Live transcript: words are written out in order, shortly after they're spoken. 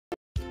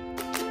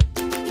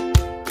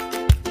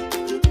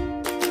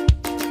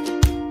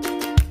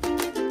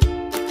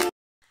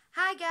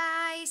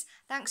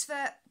Thanks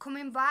for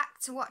coming back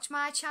to watch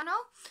my channel.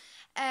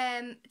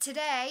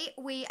 Today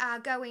we are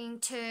going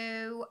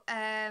to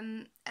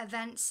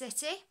Event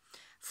City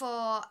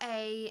for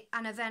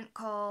an event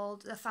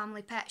called the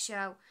Family Pet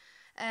Show.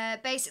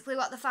 Basically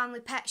what the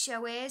Family Pet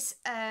Show is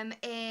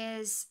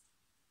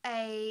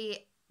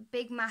a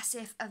big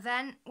massive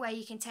event where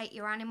you can take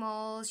your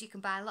animals, you can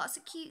buy lots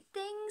of cute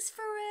things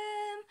for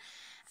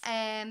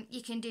them,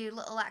 you can do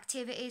little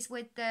activities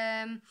with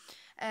them.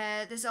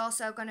 There's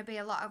also going to be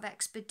a lot of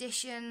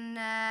expedition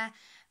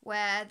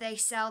where they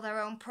sell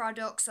their own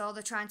products or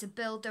they're trying to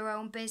build their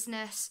own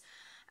business,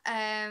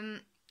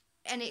 and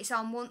it's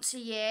on once a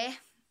year.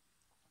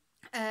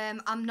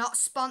 I'm not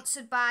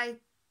sponsored by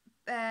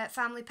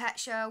Family Pet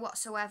Show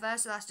whatsoever,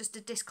 so that's just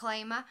a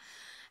disclaimer.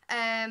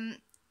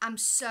 I'm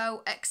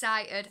so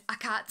excited. I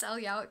can't tell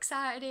you how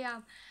excited I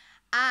am.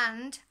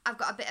 And I've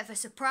got a bit of a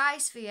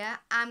surprise for you.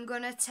 I'm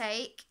going to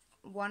take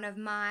one of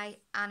my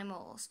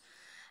animals.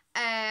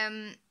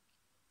 And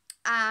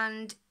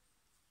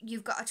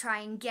you've got to try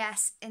and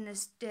guess in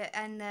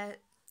the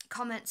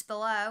comments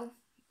below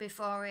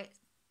before it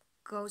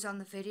goes on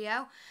the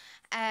video.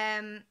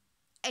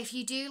 If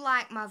you do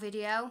like my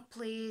video,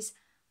 please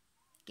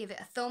give it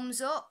a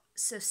thumbs up,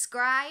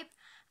 subscribe,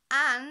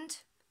 and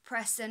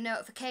press the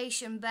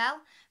notification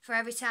bell for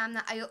every time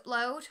that I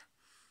upload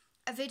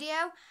a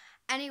video.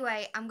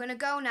 Anyway, I'm going to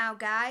go now,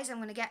 guys. I'm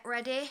going to get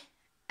ready,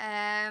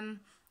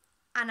 and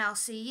I'll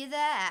see you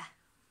there.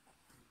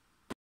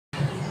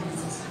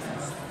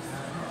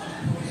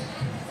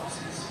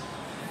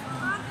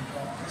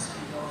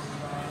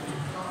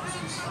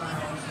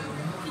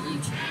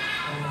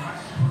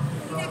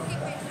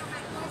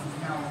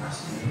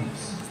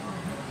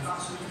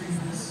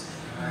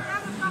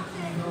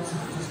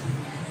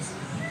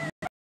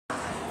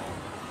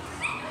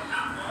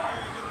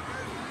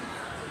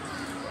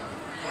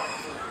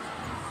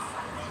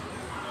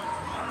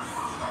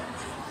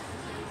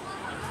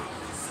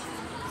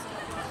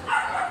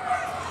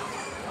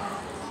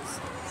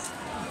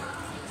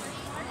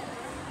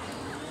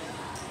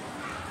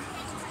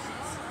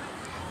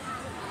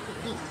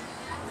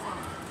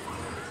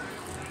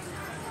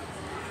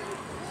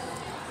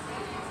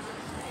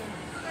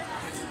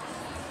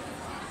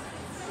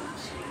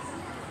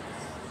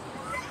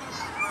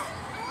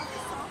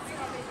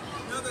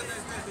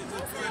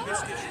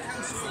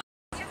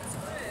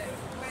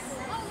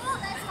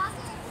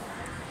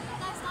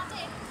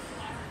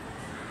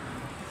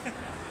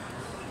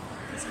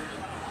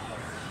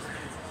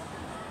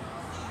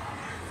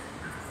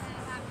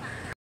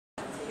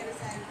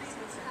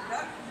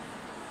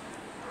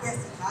 Yes,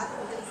 you can.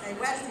 We're going to say,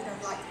 where does your dog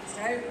like to be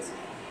stroked?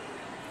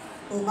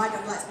 Or my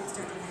dog likes to be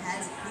stroked on the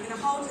head. You're going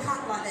to hold your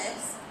hand like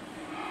this.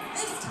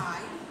 This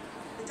time,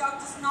 the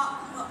dog does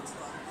not come up to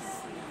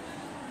us.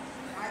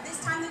 Right, this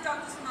time the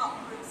dog does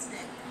not come and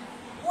sniff.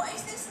 What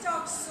is this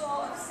dog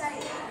sort of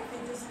saying if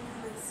it doesn't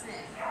come and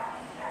sniff?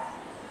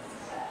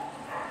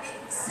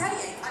 It's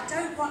saying, I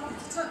don't want you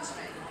to touch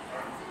me.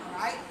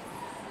 Alright?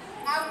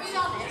 Now, be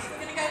honest,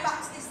 we're going to go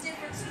back to this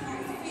difference from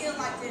what we feel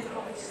like doing and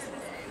what we should do.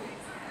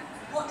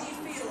 What do you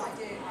feel like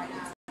doing right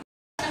now?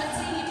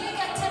 You do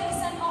get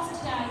 10% off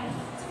today.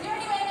 So if you're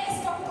anywhere near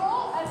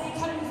Stockport at the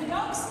Academy for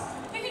Dogs,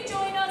 you can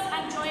join us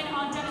and join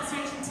our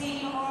demonstration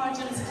team or our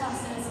agility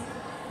classes.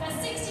 They're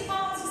 £60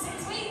 for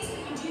 6 weeks,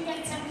 but you do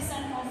get 10%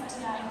 off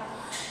today.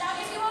 Now,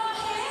 if you are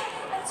here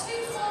at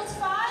 2:45,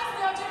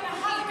 we are doing a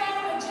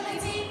handgun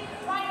agility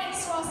right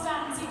next to our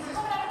stand. So you can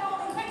come and have a go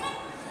on equipment.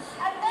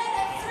 And then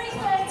at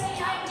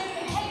 3:30, I'm doing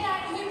a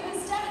canine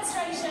hoopers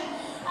demonstration.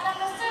 And I'm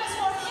the first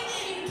one in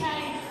the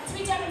UK to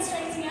be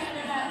demonstrating at an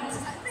event.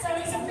 So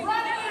it's a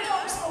brand new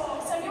dog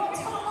sport. So if you want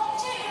to come and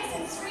watch it,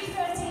 it's at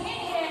 3:30 in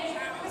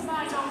here with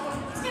my dog.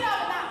 He's going to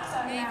have a nap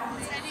though now.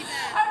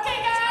 Okay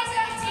guys,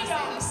 back to your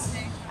dogs.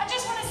 I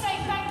just want to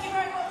say thank you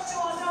very much to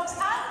our dogs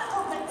and the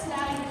public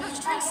today for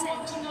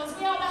watching us.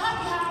 We are the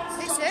Happy Hounds.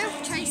 Who's who?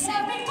 Tracy.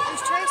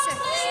 Who's Tracy?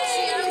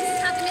 She's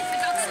Academy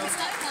for Dogs in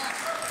Stockport.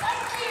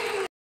 Thank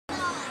you.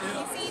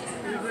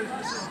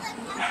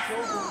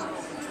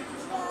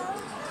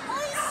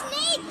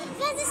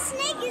 There's a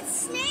snake,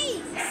 it's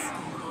snakes!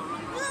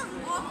 Look!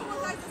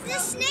 The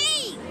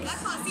snake! I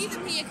can't see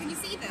them here, can you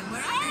see them?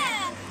 Where are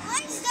Yeah!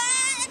 One's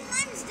there and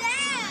one's there!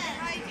 they?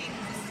 Hiding,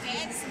 just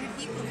scared, so many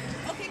people.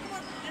 Okay, come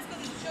on, let's go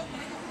to the show.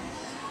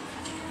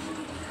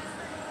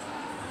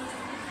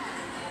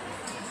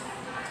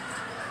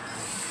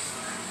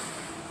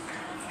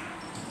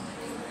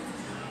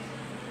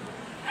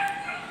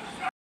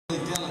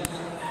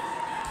 Delicate.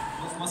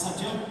 What's that,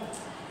 Joe?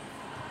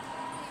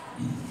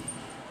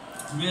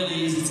 Really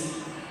easy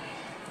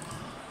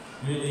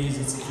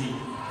to keep.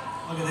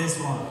 Look at this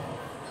one.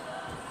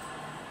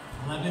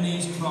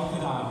 Lebanese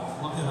crocodile.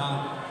 Look at that.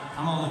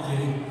 I'm only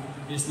kidding.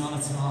 It's not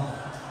at all.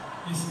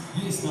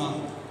 It's not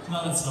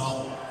at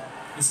all.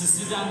 It's a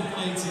Sudan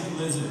plated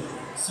lizard.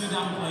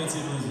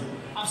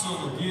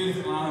 Absolutely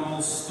beautiful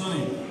animal,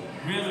 stunning.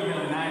 Really,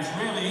 really nice.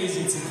 Really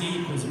easy to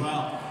keep as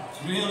well.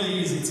 Really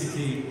easy to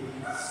keep.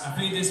 I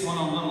feed this one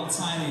on little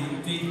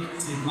tiny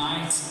deep-seed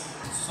mites.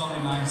 Sorry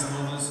mice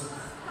lovers.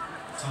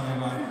 Sorry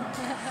about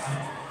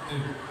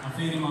I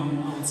feed him on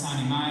little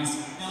tiny mice.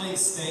 He'll eat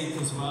steak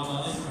as well,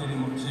 he'll eat pretty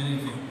much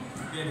anything.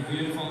 They're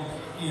beautiful,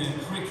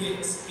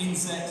 crickets,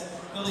 insects,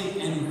 they'll eat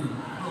anything,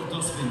 little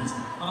dustbins.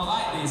 But I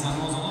like these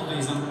animals, I love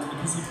these animals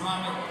because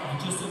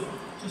they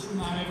just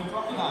remind me of a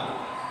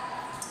crocodile.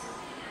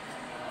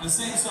 The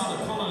same sort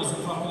of colour as a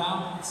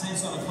crocodile, same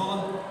sort of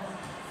colour.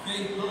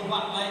 Okay, little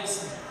back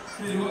legs,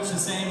 pretty much the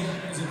same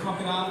as a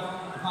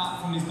crocodile,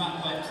 apart from his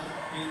back legs.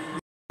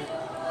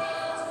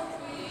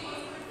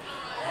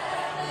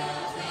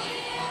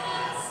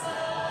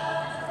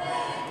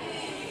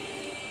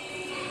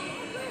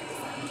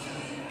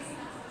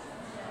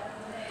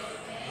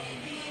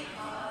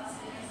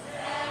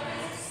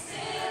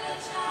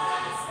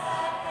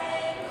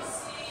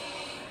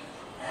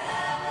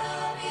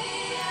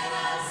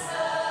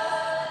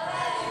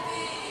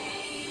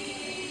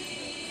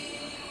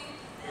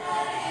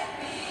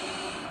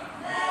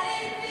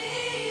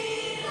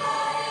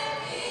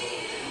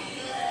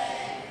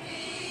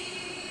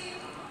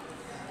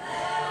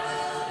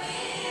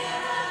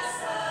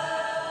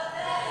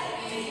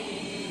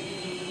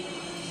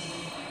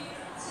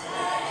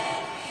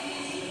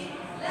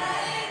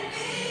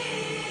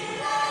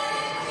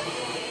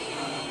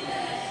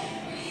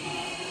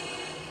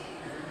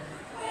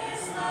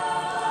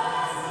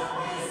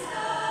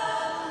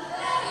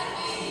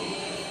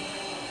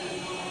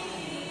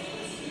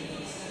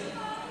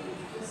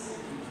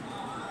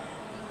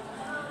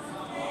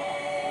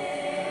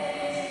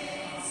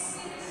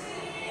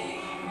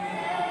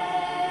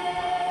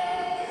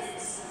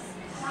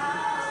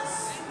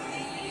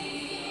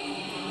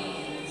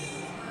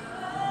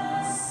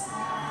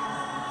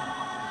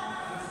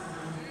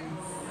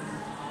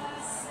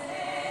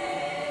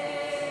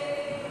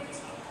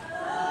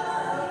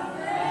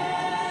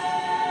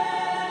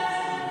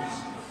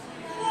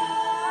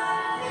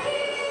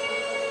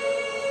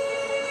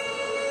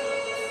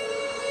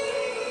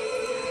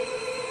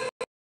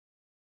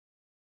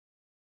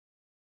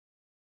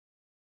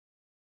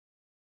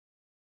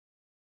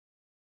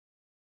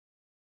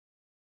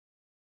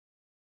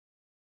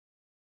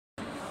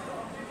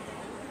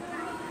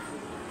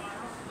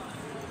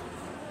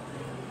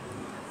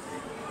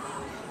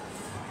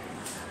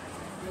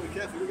 Be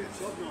careful, you'll get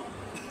shot now.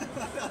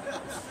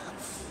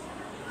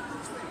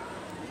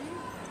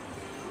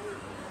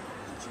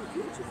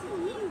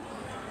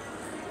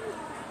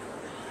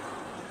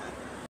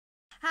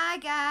 Hi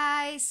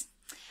guys,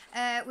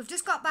 we've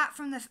just got back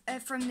from the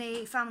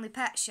family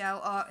pet show.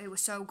 Oh, it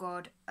was so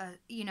good.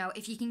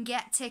 If you can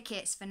get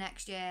tickets for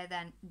next year,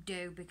 then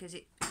do, because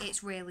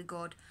it's really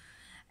good.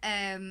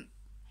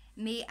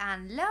 Me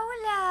and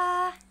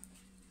Lola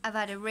have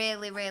had a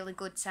really, really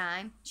good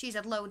time. She's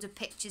had loads of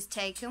pictures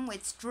taken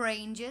with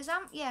strangers,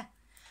 haven't you?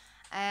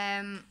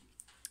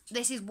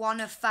 This is one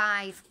of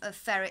 5 of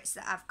ferrets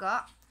that I've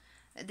got.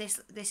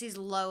 This is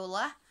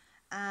Lola,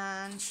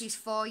 and she's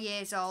 4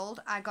 years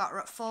old. I got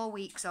her at 4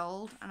 weeks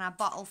old, and I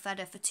bottle fed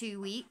her for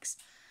 2 weeks.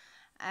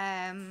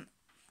 And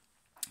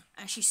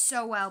she's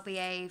so well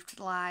behaved.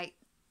 Like,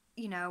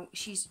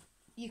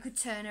 you could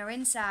turn her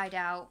inside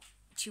out,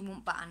 she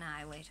wouldn't bat an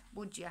eyelid,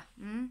 would you?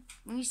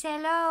 Will you say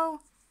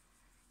hello?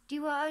 Do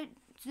you want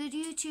to the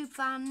YouTube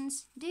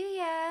fans? Do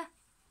ya?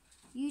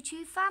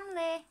 YouTube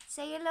family,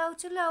 say hello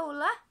to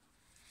Lola.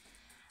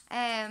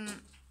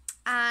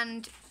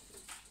 And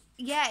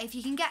yeah, if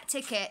you can get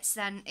tickets,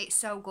 then it's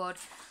so good.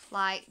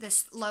 Like,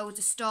 there's loads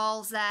of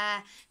stalls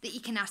there that you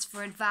can ask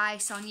for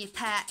advice on your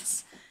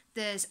pets.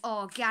 There's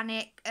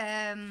organic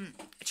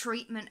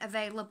treatment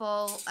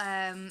available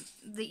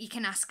that you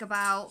can ask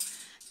about.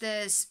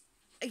 There's,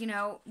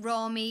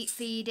 raw meat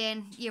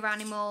feeding your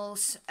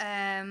animals.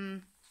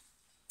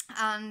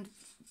 And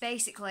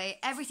basically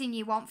everything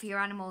you want for your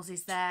animals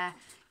is there.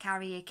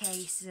 Carrier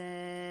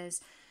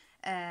cases,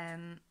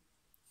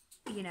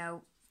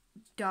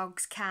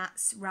 dogs,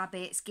 cats,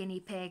 rabbits, guinea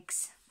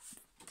pigs.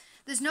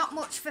 There's not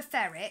much for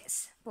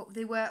ferrets, but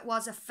there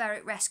was a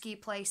ferret rescue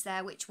place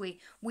there which we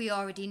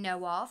already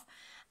know of.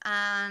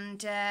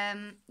 And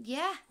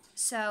yeah,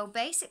 so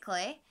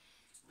basically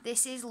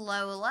this is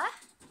Lola,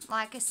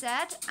 like I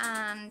said,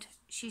 and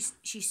she's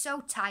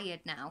so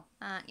tired now,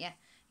 aren't you?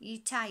 You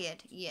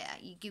tired? Yeah,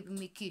 you're giving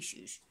me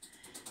kisses.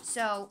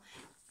 So,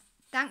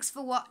 thanks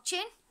for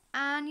watching,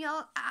 and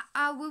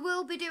we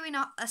will be doing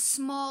a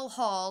small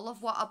haul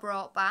of what I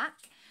brought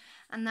back,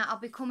 and that'll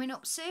be coming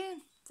up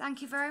soon.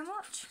 Thank you very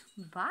much.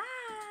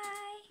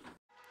 Bye.